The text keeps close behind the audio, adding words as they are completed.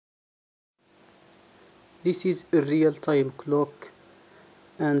This is a real-time clock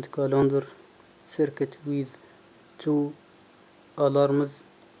and calendar circuit with two alarms.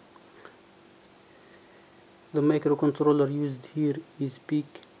 The microcontroller used here is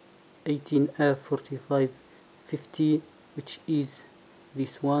PIC18F4550, which is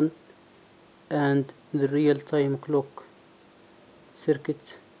this one, and the real-time clock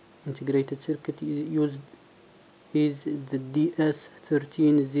circuit, integrated circuit used is the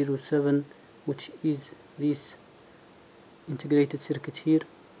DS1307, which is this integrated circuit here.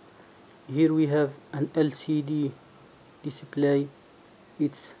 Here we have an LCD display.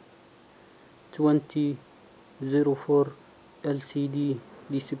 It's 2004 LCD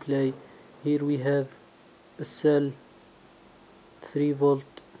display. Here we have a cell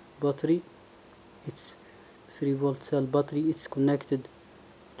 3-volt battery. It's 3-volt cell battery. It's connected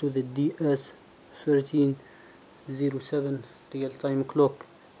to the DS1307 real-time clock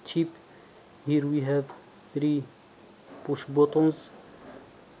chip. Here we have 3 push buttons.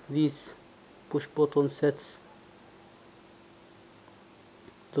 This push button sets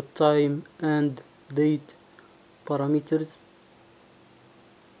the time and date parameters,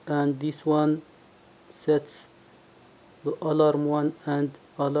 and this one sets the alarm 1 and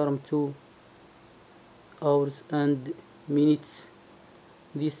alarm 2 hours and minutes.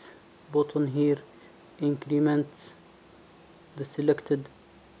 This button here increments the selected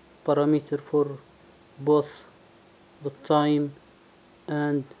parameter for both the time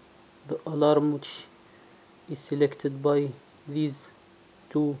and the alarm, which is selected by these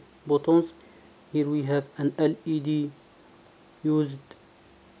two buttons. Here we have an LED used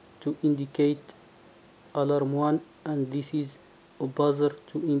to indicate alarm 1, and this is a buzzer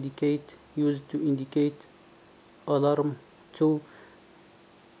used to indicate alarm 2.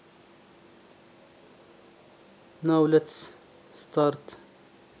 Now let's start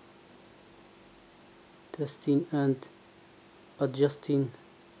testing and adjusting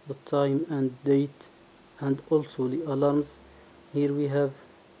the time and date and also the alarms. Here we have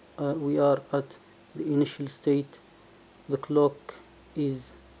we are at the initial state. The clock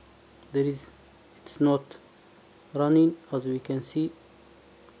is it's not running, as we can see.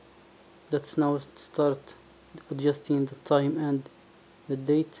 Let's now start adjusting the time and the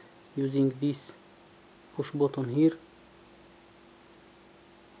date using this push button here.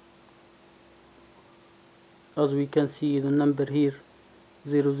 As we can see, the number here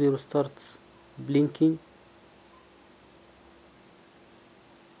 00 starts blinking.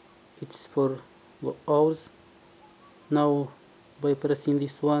 It's for the hours. Now by pressing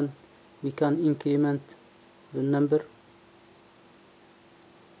this one, we can increment the number.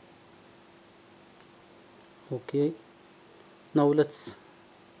 Okay, now let's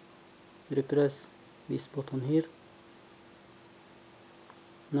repress this button here.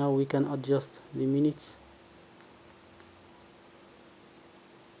 Now we can adjust the minutes.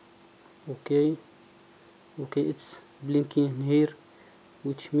 Okay, it's blinking here,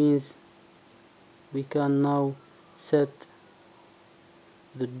 which means we can now set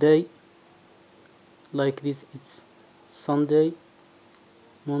the day like this. It's Sunday,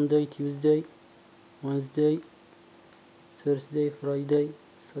 Monday, Tuesday, Wednesday, Thursday, Friday,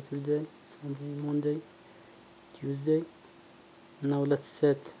 Saturday, Sunday, Monday, Tuesday. Now let's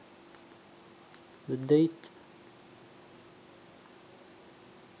set the date.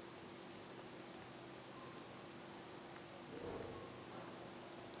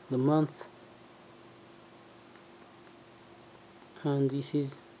 The month, and this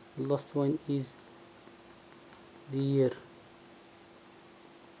is the last one is the year.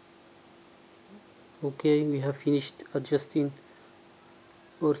 Okay, we have finished adjusting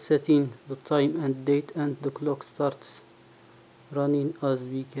or setting the time and date, and the clock starts running, as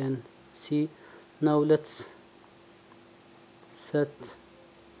we can see. Now let's set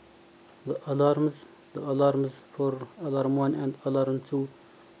the alarms. The alarms for alarm 1 and alarm 2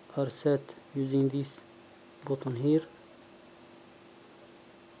 are set using this button here.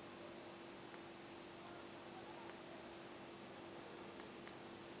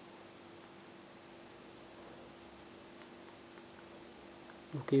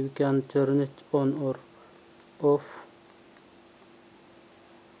 Okay, we can turn it on or off.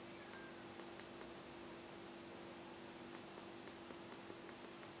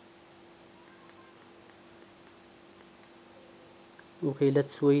 Okay,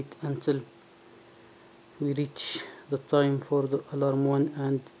 let's wait until we reach the time for the alarm 1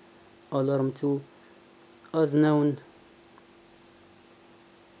 and alarm 2 as known.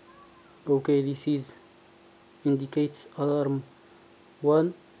 Okay, this is indicates alarm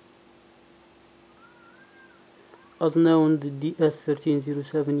 1. As known, the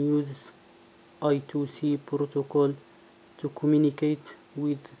DS1307 uses I2C protocol to communicate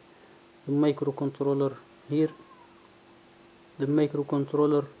with the microcontroller. Here the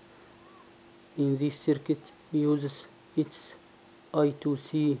microcontroller in this circuit uses its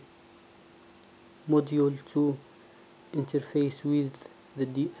I2C module to interface with the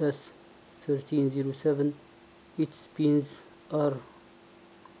DS1307. Its pins are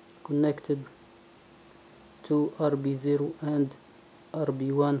connected to RB0 and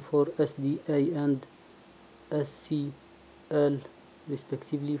RB1 for SDA and SCL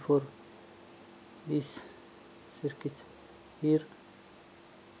respectively for this circuit. Here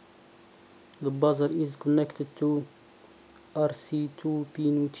the buzzer is connected to RC2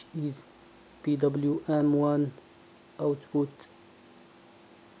 pin, which is PWM1 output.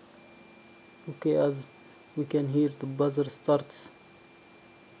 Okay, as we can hear, the buzzer starts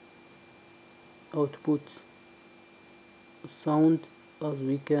output sound, as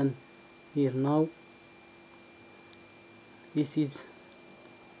we can hear now. This is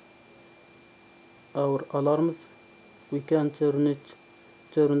our alarms. We can turn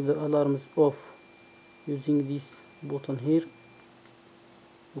the alarms off using this button here.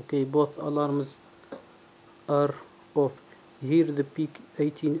 Okay, both alarms are off. Here the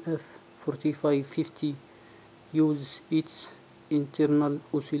PIC18F4550 uses its internal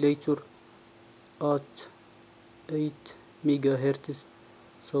oscillator at 8 MHz,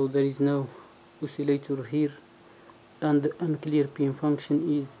 so there is no oscillator here, and the unclear pin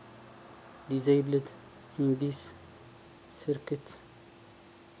function is disabled in this circuit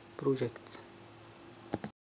project.